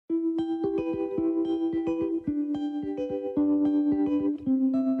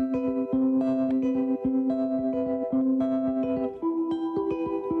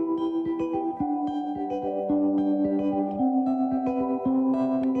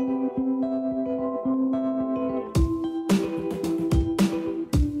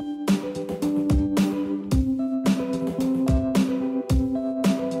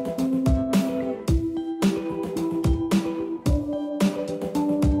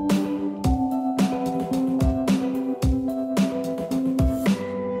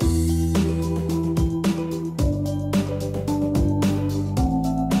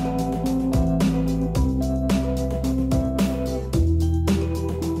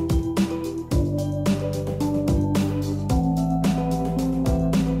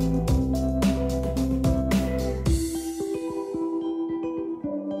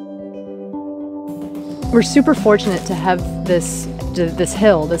we're super fortunate to have this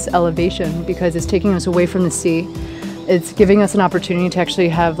hill, this elevation, because it's taking us away from the sea. It's giving us an opportunity to actually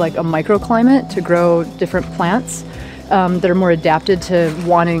have like a microclimate to grow different plants that are more adapted to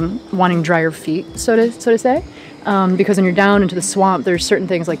wanting drier feet, so to say. Because when you're down into the swamp, there's certain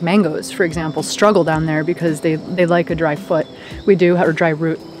things like mangoes, for example, struggle down there because they like a dry foot. We do, or dry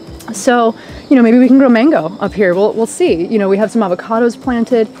root. So, you know, maybe we can grow mango up here. We'll see. You know, we have some avocados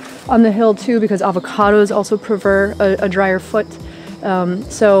planted on the hill too, because avocados also prefer a drier foot.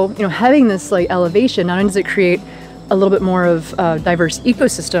 So, you know, having this like elevation, not only does it create a little bit more of a diverse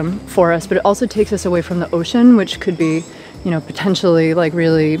ecosystem for us, but it also takes us away from the ocean, which could be, you know, potentially like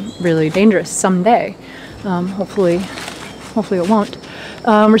really, really dangerous someday. Hopefully it won't.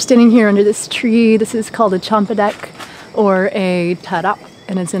 We're standing here under this tree. This is called a cempedak or a tarap,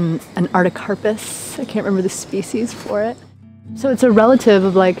 and it's an articarpus. I can't remember the species for it. So it's a relative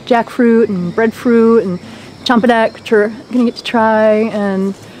of like jackfruit and breadfruit and cempedak, which we're gonna get to try.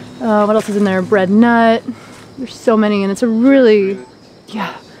 And what else is in there? Bread nut. There's so many, and it's a really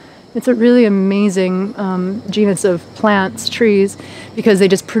amazing genus of plants, trees, because they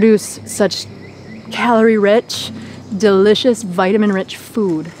just produce such calorie-rich, delicious, vitamin-rich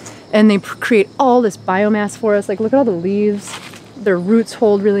food. And they create all this biomass for us. Like, look at all the leaves. Their roots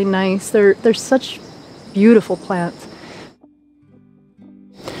hold really nice. They're such beautiful plants.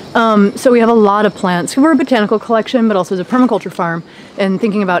 So we have a lot of plants. We're a botanical collection, but also as a permaculture farm. And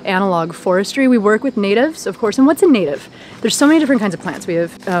thinking about analog forestry, we work with natives, of course. And what's a native? There's so many different kinds of plants. We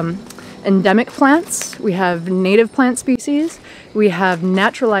have endemic plants, we have native plant species, we have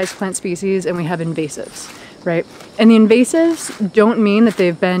naturalized plant species, and we have invasives, right? And the invasives don't mean that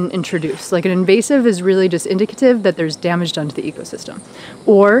they've been introduced. Like, an invasive is really just indicative that there's damage done to the ecosystem,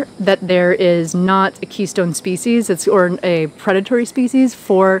 or that there is not a keystone species or a predatory species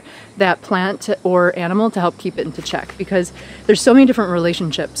for that plant or animal to help keep it into check, because there's so many different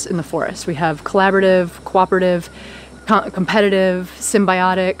relationships in the forest. We have collaborative, cooperative, competitive,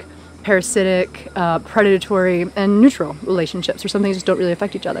 symbiotic, parasitic, predatory, and neutral relationships, or some things just don't really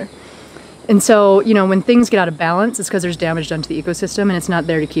affect each other. And so, you know, when things get out of balance, it's because there's damage done to the ecosystem, and it's not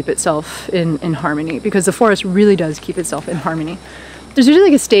there to keep itself in harmony, because the forest really does keep itself in harmony. There's usually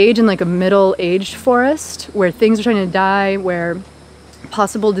like a stage in like a middle-aged forest where things are trying to die, where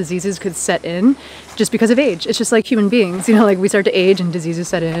possible diseases could set in just because of age. It's just like human beings, you know, like we start to age and diseases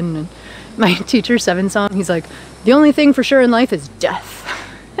set in. And my teacher, Seven Song, he's like, the only thing for sure in life is death.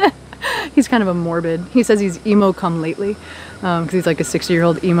 He's kind of a morbid. He says he's emo come lately because he's like a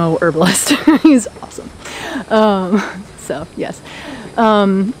 60-year-old emo herbalist. He's awesome. So yes.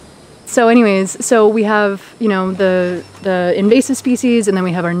 So anyways, so we have, you know, the invasive species, and then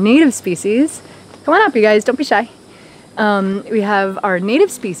we have our native species. Come on up, you guys, don't be shy. We have our native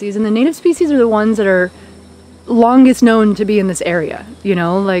species, and the native species are the ones that are longest known to be in this area. You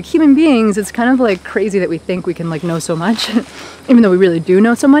know, like human beings, it's kind of like crazy that we think we can like know so much, even though we really do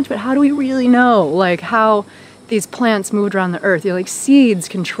know so much. But how do we really know like how these plants moved around the earth? You know, like seeds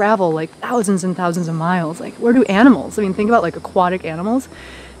can travel like thousands and thousands of miles. Like, where do animals? I mean, think about like aquatic animals,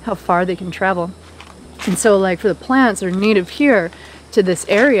 how far they can travel. And so like for the plants that are native here to this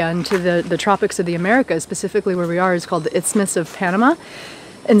area and to the tropics of the Americas, specifically where we are, is called the Isthmus of Panama.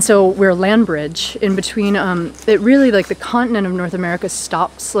 And so we're a land bridge in between, it really, like the continent of North America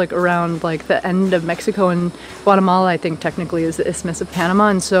stops like around like the end of Mexico, and Guatemala, I think technically is the Isthmus of Panama.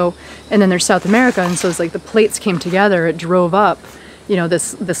 And so, and then there's South America. And so it's like the plates came together, it drove up, you know,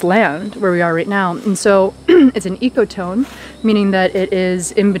 this land where we are right now. And so it's an ecotone, meaning that it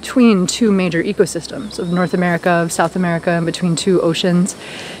is in between two major ecosystems of North America, of South America, in between two oceans.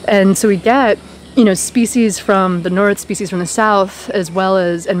 And so we get, you know, species from the north, species from the south, as well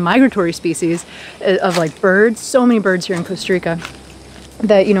as, and migratory species of like birds, so many birds here in Costa Rica,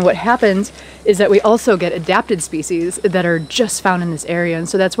 that, you know, what happens is that we also get adapted species that are just found in this area. And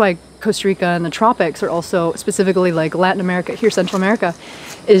so that's why Costa Rica and the tropics are also, specifically like Latin America, here Central America,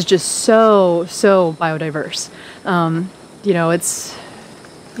 is just so biodiverse. You know, it's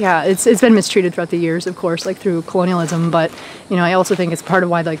been mistreated throughout the years, of course, like through colonialism, but, you know, I also think it's part of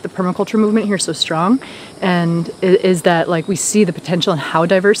why like the permaculture movement here is so strong, and is that like we see the potential and how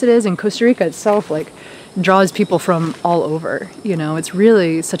diverse it is, and Costa Rica itself like draws people from all over. You know, it's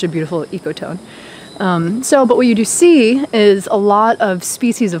really such a beautiful ecotone. But what you do see is a lot of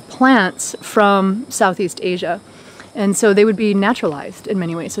species of plants from Southeast Asia. And so they would be naturalized in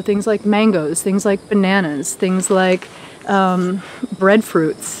many ways. So things like mangoes, things like bananas, things like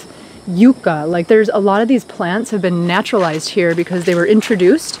breadfruits, yucca. Like there's a lot of these plants have been naturalized here because they were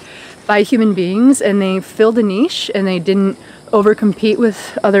introduced by human beings and they filled a niche and they didn't overcompete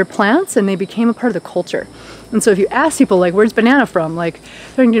with other plants, and they became a part of the culture. And so if you ask people, like, where's banana from? Like,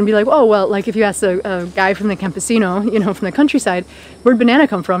 they're going to be like, oh, well, like if you ask a guy from the campesino, you know, from the countryside, where'd banana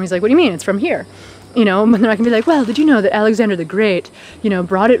come from? He's like, what do you mean? It's from here. You know, and then I can be like, well, did you know that Alexander the Great, you know,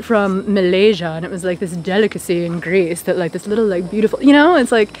 brought it from Malaysia, and it was like this delicacy in Greece that like this little like beautiful, you know,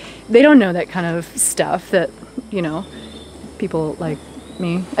 it's like they don't know that kind of stuff that, you know, people like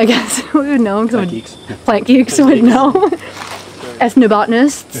me, I guess, would know. Plant geeks would know.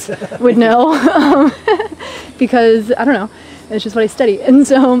 Ethnobotanists would know. Because, I don't know, it's just what I study. And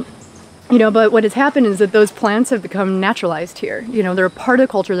so, you know, but what has happened is that those plants have become naturalized here. You know, they're a part of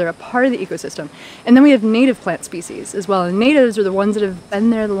the culture, they're a part of the ecosystem. And then we have native plant species as well. And natives are the ones that have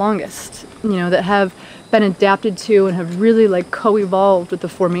been there the longest, you know, that have been adapted to and have really like co-evolved with the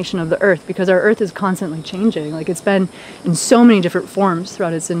formation of the earth, because our earth is constantly changing. Like, it's been in so many different forms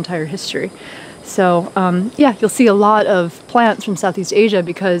throughout its entire history. So yeah, you'll see a lot of plants from Southeast Asia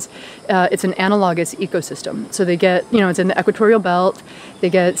because it's an analogous ecosystem. So they get, you know, it's in the equatorial belt, they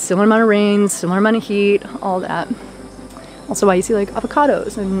get similar amount of rains, similar amount of heat, all that. Also why you see like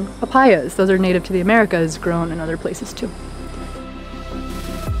avocados and papayas, those are native to the Americas, grown in other places too.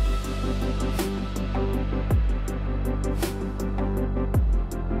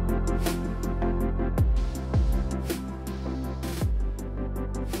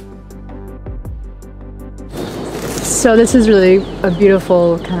 So this is really a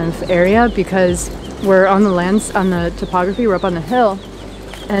beautiful kind of area because we're on the lands, on the topography, we're up on the hill.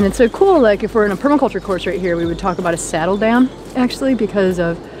 And it's so cool, like if we're in a permaculture course right here, we would talk about a saddle dam actually, because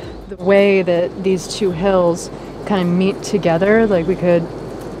of the way that these two hills kind of meet together. Like we could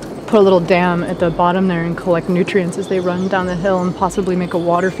put a little dam at the bottom there and collect nutrients as they run down the hill and possibly make a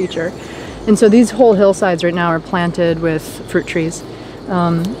water feature. And so these whole hillsides right now are planted with fruit trees.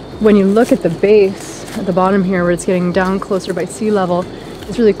 When you look at the base, at the bottom here where it's getting down closer by sea level,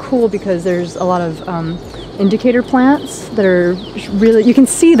 it's really cool because there's a lot of indicator plants that are really, you can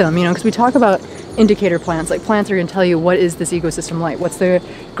see them, you know, because we talk about indicator plants, like plants are going to tell you what is this ecosystem like, what's the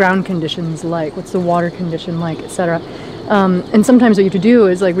ground conditions like, what's the water condition like, etc. And sometimes what you have to do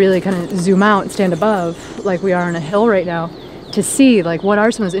is like really kind of zoom out and stand above, like we are on a hill right now, to see like what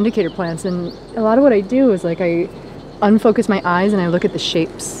are some of those indicator plants. And a lot of what I do is like I unfocus my eyes and I look at the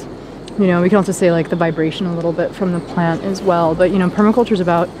shapes. You know, we can also say like the vibration a little bit from the plant as well. But you know, permaculture is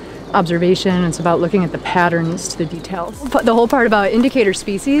about observation. It's about looking at the patterns to the details. But the whole part about indicator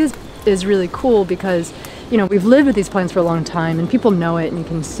species is really cool because, you know, we've lived with these plants for a long time and people know it, and you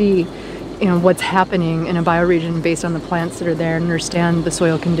can see, you know, what's happening in a bioregion based on the plants that are there, and understand the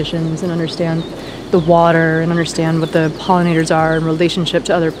soil conditions and understand the water and understand what the pollinators are in relationship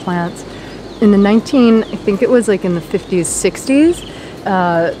to other plants. In the I think it was like in the 50s, 60s,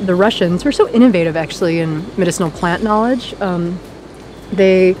 the Russians were so innovative actually in medicinal plant knowledge.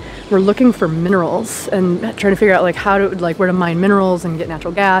 They were looking for minerals and trying to figure out like how to, like where to mine minerals and get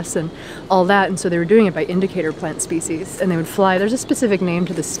natural gas and all that. And so they were doing it by indicator plant species, and they would fly. There's a specific name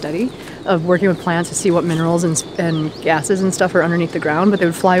to the study of working with plants to see what minerals and gases and stuff are underneath the ground, but they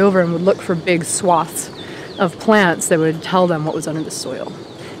would fly over and would look for big swaths of plants that would tell them what was under the soil.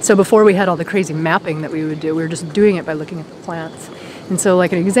 So before we had all the crazy mapping that we would do, we were just doing it by looking at the plants. And so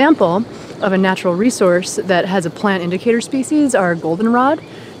like an example of a natural resource that has a plant indicator species are goldenrod,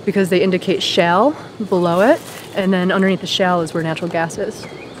 because they indicate shale below it, and then underneath the shale is where natural gas is.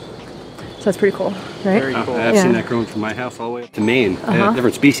 So that's pretty cool, right? Very cool. I've seen that grown from my house all the way up to Maine.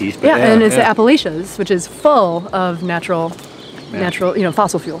 Different species. But and it's the Appalachians, which is full of natural, you know,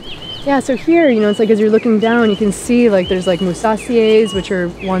 fossil fuel. Yeah, so here, you know, it's like as you're looking down, you can see like there's like musaceae, which are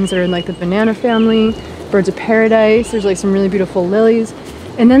ones that are in like the banana family, birds of paradise, there's like some really beautiful lilies.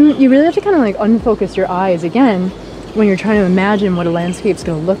 And then you really have to kind of like unfocus your eyes again when you're trying to imagine what a landscape's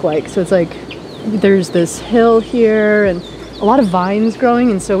going to look like. So it's like there's this hill here and a lot of vines growing,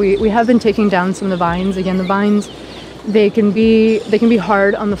 and so we have been taking down some of the vines. Again, the vines, they can be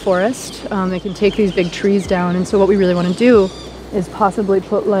hard on the forest. They can take these big trees down, and so what we really want to do is possibly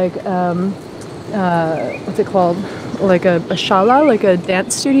put like what's it called, like a shala, like a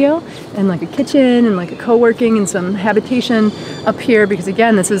dance studio, and like a kitchen and like a co-working and some habitation up here, because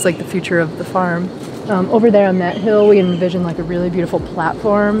again, this is like the future of the farm. Over there on that hill, we envision like a really beautiful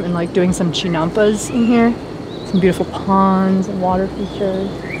platform and like doing some chinampas in here, some beautiful ponds and water features.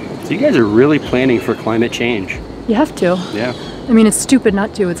 So you guys are really planning for climate change. You have to. Yeah. I mean, it's stupid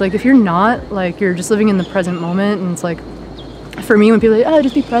not to. It's like if you're not, like you're just living in the present moment, and it's like, for me, when people are like, oh,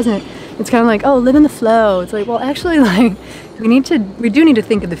 just be present, it's kind of like, oh, live in the flow. It's like, well, actually, like, we do need to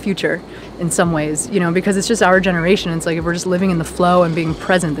think of the future in some ways, you know, because it's just our generation. It's like, if we're just living in the flow and being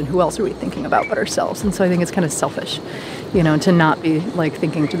present, then who else are we thinking about but ourselves? And so I think it's kind of selfish, you know, to not be like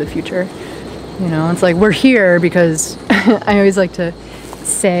thinking to the future. You know, it's like, we're here because I always like to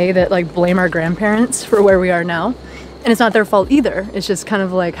say that, like, blame our grandparents for where we are now. And it's not their fault either. It's just kind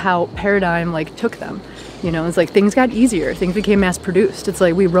of like how paradigm like took them. You know, it's like things got easier, things became mass produced. It's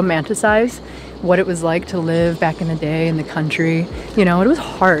like we romanticize what it was like to live back in the day in the country. You know, it was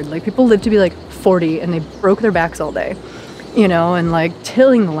hard. Like, people lived to be like 40 and they broke their backs all day, you know, and like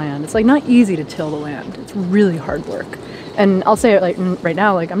tilling the land. It's like not easy to till the land. It's really hard work. And I'll say it like right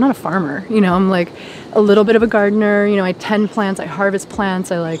now, like, I'm not a farmer, you know, I'm like a little bit of a gardener. You know, I tend plants, I harvest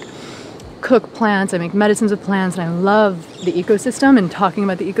plants, I like cook plants, I make medicines with plants, and I love the ecosystem and talking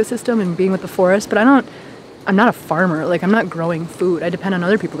about the ecosystem and being with the forest, but I'm not a farmer. Like, I'm not growing food. I depend on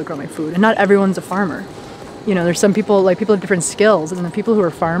other people to grow my food, and not everyone's a farmer. You know, there's some people, like, people have different skills, and the people who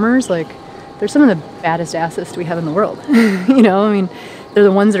are farmers, like, they're some of the baddest asses we have in the world. You know, I mean, they're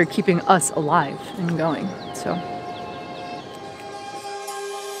the ones that are keeping us alive and going, so.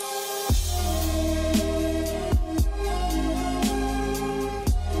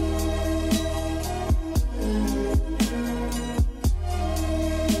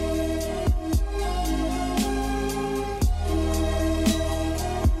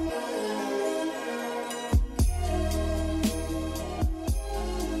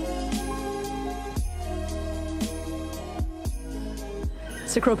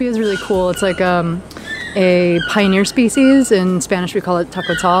 Cercropia is really cool. It's like a pioneer species. In Spanish we call it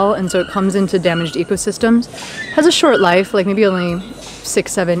tacotal, and so it comes into damaged ecosystems. It has a short life, like maybe only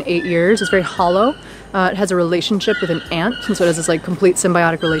 6, 7, 8 years. It's very hollow. It has a relationship with an ant, and so it has this like complete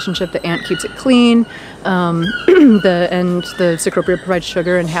symbiotic relationship. The ant keeps it clean, and the Cercropia provides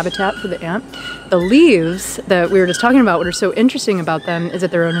sugar and habitat for the ant. The leaves that we were just talking about, what are so interesting about them is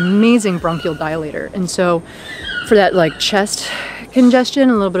that they're an amazing bronchial dilator, and so for that like chest congestion,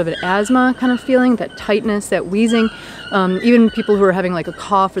 a little bit of an asthma kind of feeling, that tightness, that wheezing, even people who are having like a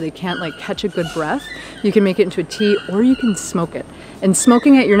cough or they can't like catch a good breath, you can make it into a tea, or you can smoke it. And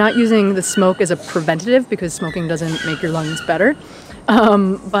smoking it, you're not using the smoke as a preventative, because smoking doesn't make your lungs better,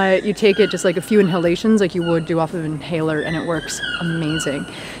 but you take it just like a few inhalations like you would do off of an inhaler, and it works amazing.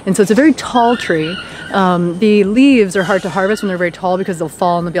 And so it's a very tall tree. The leaves are hard to harvest when they're very tall because they'll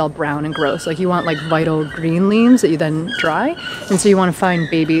fall and they'll be all brown and gross. Like, you want like vital green leaves that you then dry, and so you want to find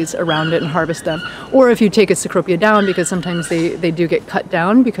babies around it and harvest them. Or if you take a Cercropia down, because sometimes they do get cut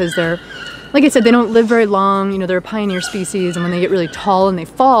down because they're, like I said, they don't live very long. You know, they're a pioneer species, and when they get really tall and they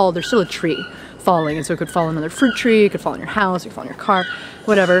fall, they're still a tree falling, and so it could fall on another fruit tree, it could fall on your house, it could fall on your car,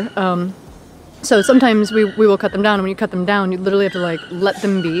 whatever. So sometimes we will cut them down, and when you cut them down, you literally have to like let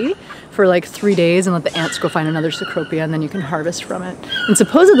them be for like 3 days and let the ants go find another Cercropia, and then you can harvest from it. And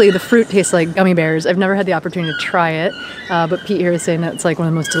supposedly the fruit tastes like gummy bears. I've never had the opportunity to try it, but Pete here is saying that it's like one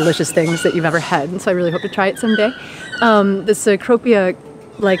of the most delicious things that you've ever had, and so I really hope to try it someday. The Cercropia,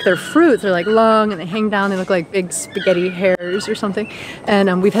 like, their fruits are like long and they hang down, they look like big spaghetti hairs or something.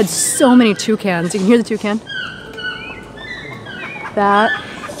 And we've had so many toucans. You can hear the toucan. That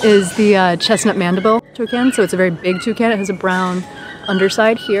is the chestnut mandible toucan, so it's a very big toucan. It has a brown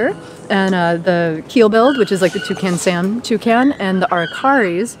underside here. And the keelbilled, which is like the toucan Sam toucan, and the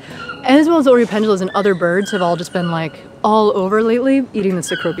aracaris, as well as the oriopendulas and other birds, have all just been like all over lately eating the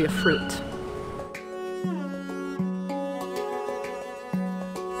Cercropia fruit.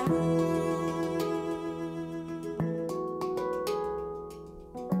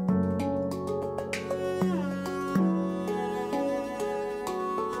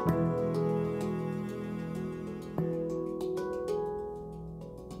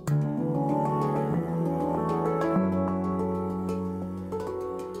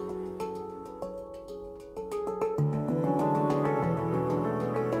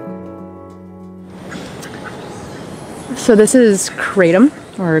 So this is kratom,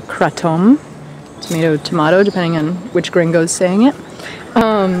 or kratom, tomato, depending on which gringo is saying it.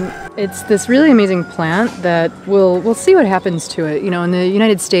 It's this really amazing plant that we'll see what happens to it. You know, in the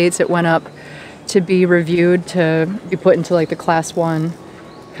United States, it went up to be reviewed to be put into like the class 1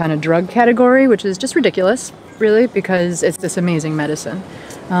 kind of drug category, which is just ridiculous, really, because it's this amazing medicine.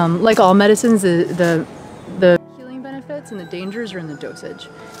 Like all medicines, the healing benefits and the dangers are in the dosage.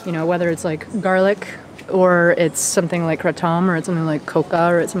 You know, whether it's like garlic, or it's something like kratom, or it's something like coca,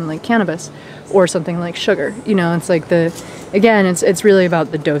 or it's something like cannabis, or something like sugar. You know, it's like again, it's really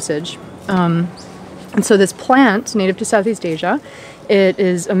about the dosage. And so this plant, native to Southeast Asia, it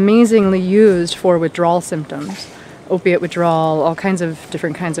is amazingly used for withdrawal symptoms, opiate withdrawal, all kinds of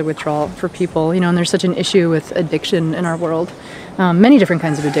different kinds of withdrawal for people, you know, and there's such an issue with addiction in our world. Many different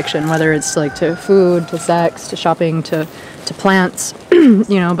kinds of addiction, whether it's like to food, to sex, to shopping, to plants,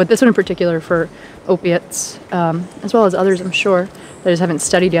 you know, but this one in particular for opiates, as well as others, I'm sure, that I just haven't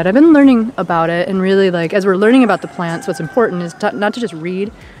studied yet. I've been learning about it, and really, like, as we're learning about the plants, what's important is not to just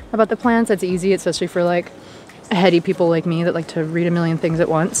read about the plants. That's easy, especially for like heady people like me that like to read a million things at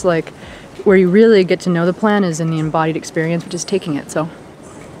once. Like, where you really get to know the plant is in the embodied experience, which is taking it. So,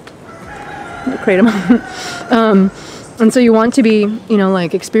 kratom. And so you want to be, you know,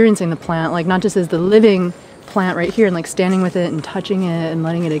 like experiencing the plant, like not just as the living plant right here and like standing with it and touching it and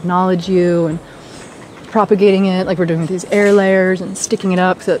letting it acknowledge you and propagating it like we're doing with these air layers and sticking it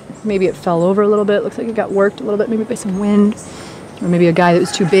up so that maybe it fell over a little bit. Looks like it got worked a little bit, maybe by some wind, or maybe a guy that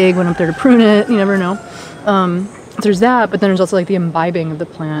was too big went up there to prune it. You never know. There's that, but then there's also like the imbibing of the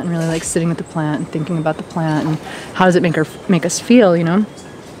plant and really like sitting with the plant and thinking about the plant and how does it make us feel, you know?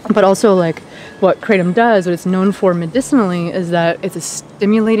 But also like what kratom does, what it's known for medicinally, is that it's a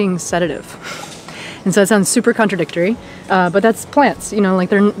stimulating sedative. And so it sounds super contradictory, but that's plants, you know, like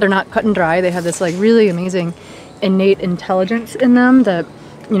they're not cut and dry. They have this like really amazing innate intelligence in them that,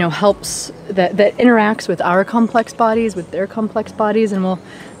 you know, helps, that interacts with our complex bodies, with their complex bodies, and will,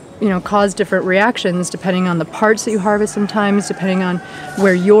 you know, cause different reactions depending on the parts that you harvest sometimes, depending on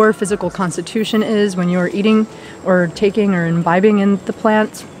where your physical constitution is when you're eating or taking or imbibing in the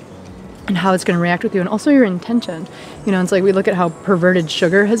plant, and how it's going to react with you, and also your intention. You know, it's like we look at how perverted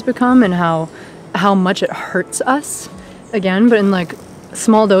sugar has become and how much it hurts us, again, but in like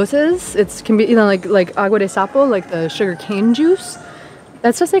small doses. It can be, you know, like agua de sapo, like the sugar cane juice.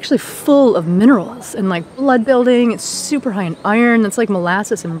 That's just actually full of minerals and like blood building. It's super high in iron. That's like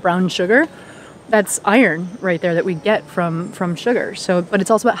molasses and brown sugar. That's iron right there that we get from sugar. So, but it's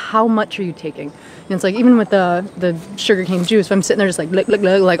also about how much are you taking. And it's like even with the sugar cane juice, if I'm sitting there just like lick, lick,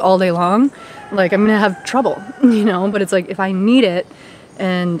 lick, like all day long, like I'm gonna have trouble, you know. But it's like if I need it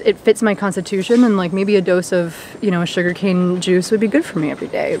and it fits my constitution, then like maybe a dose of, you know, a sugar cane juice would be good for me every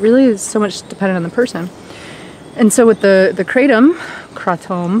day. It really is so much dependent on the person. And so with the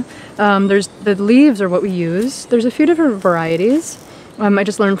kratom, there's the leaves are what we use. There's a few different varieties. I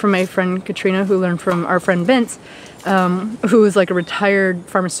just learned from my friend Katrina, who learned from our friend Vince, who is like a retired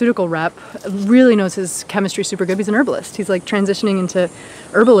pharmaceutical rep, really knows his chemistry super good. He's an herbalist. He's like transitioning into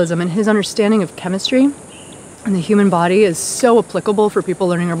herbalism, and his understanding of chemistry and the human body is so applicable for people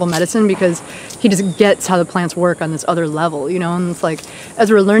learning herbal medicine, because he just gets how the plants work on this other level, you know. And it's like, as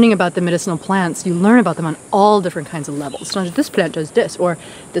we're learning about the medicinal plants, you learn about them on all different kinds of levels. It's not just this plant does this, or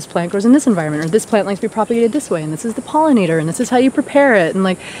this plant grows in this environment, or this plant likes to be propagated this way, and this is the pollinator, and this is how you prepare it. And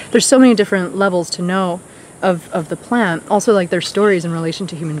like, there's so many different levels to know of the plant. Also, like, their stories in relation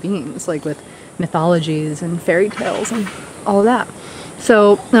to human beings, like with mythologies and fairy tales and all of that.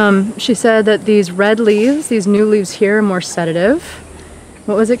 So she said that these red leaves, these new leaves here, are more sedative.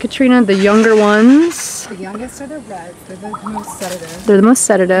 What was it, Katrina? The younger ones? The youngest are the reds. They're the most sedative. They're the most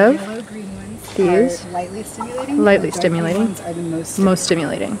sedative. The yellow green ones these are lightly stimulating. Lightly the stimulating. ones are the most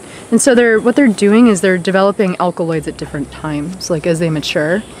stimulating. And so what they're doing is they're developing alkaloids at different times, like as they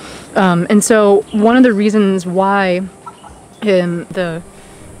mature. And so one of the reasons why is it the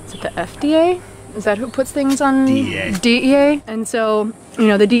FDA? Is that who puts things on? DEA. DEA. And so, you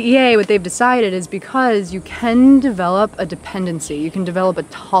know, the DEA, what they've decided is because you can develop a dependency, you can develop a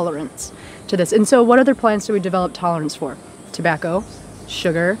tolerance to this. And so what other plants do we develop tolerance for? Tobacco,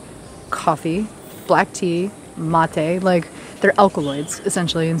 sugar, coffee, black tea, mate, like they're alkaloids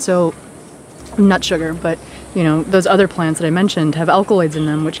essentially. And so, not sugar, but you know, those other plants that I mentioned have alkaloids in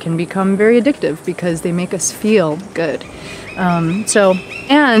them, which can become very addictive because they make us feel good.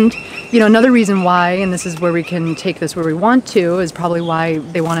 And you know, another reason why, and this is where we can take this where we want to, is probably why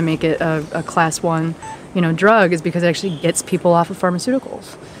they want to make it a class 1, you know, drug, is because it actually gets people off of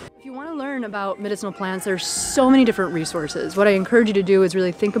pharmaceuticals. If you want to learn about medicinal plants, there's so many different resources. What I encourage you to do is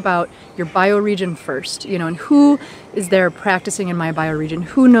really think about your bioregion first, you know, and who is there practicing in my bioregion,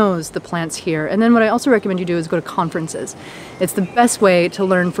 who knows the plants here. And then what I also recommend you do is go to conferences. It's the best way to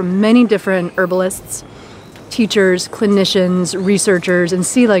learn from many different herbalists, teachers, clinicians, researchers, and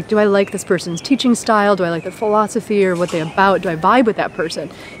see, like, do I like this person's teaching style? Do I like their philosophy or what they're about? Do I vibe with that person?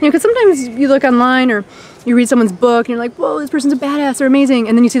 You know, because sometimes you look online or you read someone's book and you're like, whoa, this person's a badass, they're amazing.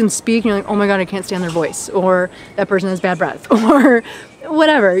 And then you see them speak and you're like, oh my God, I can't stand their voice. Or that person has bad breath. Or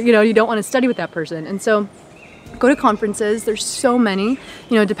whatever, you know, you don't want to study with that person. And so go to conferences. There's so many,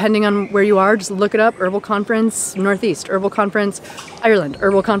 you know, depending on where you are, just look it up. Herbal Conference Northeast, Herbal Conference Ireland,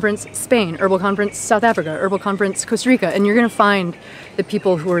 Herbal Conference Spain, Herbal Conference South Africa, Herbal Conference Costa Rica, and you're going to find the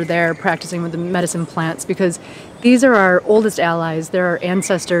people who are there practicing with the medicine plants, because these are our oldest allies. They're our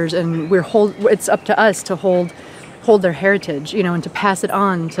ancestors, and it's up to us to hold their heritage, you know, and to pass it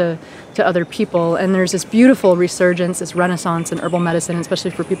on to other people. And there's this beautiful resurgence, this renaissance in herbal medicine, especially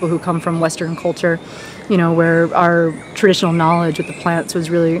for people who come from Western culture, you know, where our traditional knowledge with the plants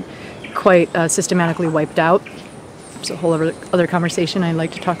was really quite systematically wiped out. It's a whole other conversation I'd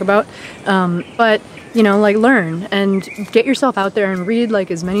like to talk about. But you know, like, learn and get yourself out there and read like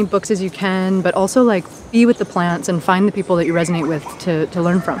as many books as you can, but also like be with the plants and find the people that you resonate with to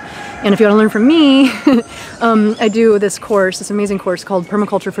learn from. And if you want to learn from me, I do this course, this amazing course called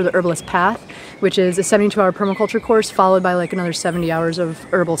Permaculture for the Herbalist Path, which is a 72-hour permaculture course followed by like another 70 hours of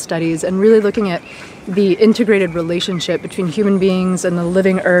herbal studies, and really looking at the integrated relationship between human beings and the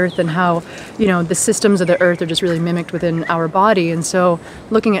living earth, and how, you know, the systems of the earth are just really mimicked within our body. And so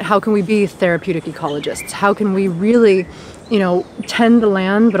looking at how can we be therapeutic ecologists? How can we really, you know, tend the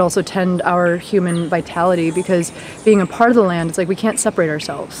land, but also tend our human vitality? Because being a part of the land, it's like we can't separate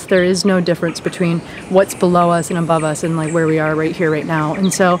ourselves. There is no difference between what's below us and above us and like where we are right here, right now.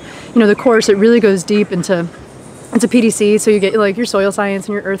 And so, you know, the course, it really goes deep into, it's a PDC, so you get like your soil science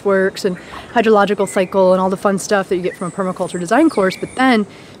and your earthworks and hydrological cycle and all the fun stuff that you get from a permaculture design course. But then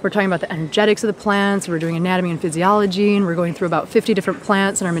we're talking about the energetics of the plants, we're doing anatomy and physiology, and we're going through about 50 different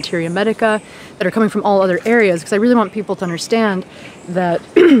plants in our materia medica that are coming from all other areas, because I really want people to understand that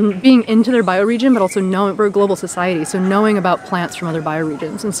being into their bioregion, but also knowing we're a global society, so knowing about plants from other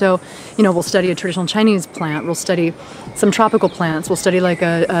bioregions. And so, you know, we'll study a traditional Chinese plant, we'll study some tropical plants, we'll study like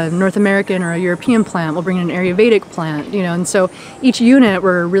a North American or a European plant, we'll bring in an Ayurvedic plant, you know. And so each unit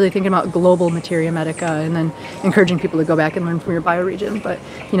we're really thinking about global materia medica, and then encouraging people to go back and learn from your bioregion. But,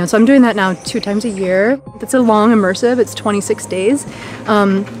 you know, so I'm doing that now 2 times a year. It's a long immersive, it's 26 days.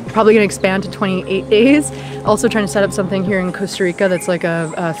 Probably going to expand to 28 days. Also trying to set up something here in Costa Rica that's like a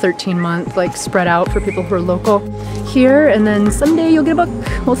 13-month, like, spread out for people who are local here. And then someday you'll get a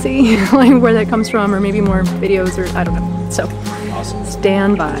book. We'll see like where that comes from, or maybe more videos, or I don't know. So Awesome.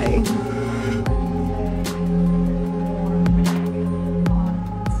 Stand by.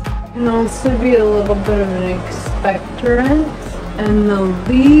 Can also be a little bit of an expectorant, and the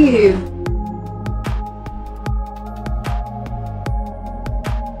leaves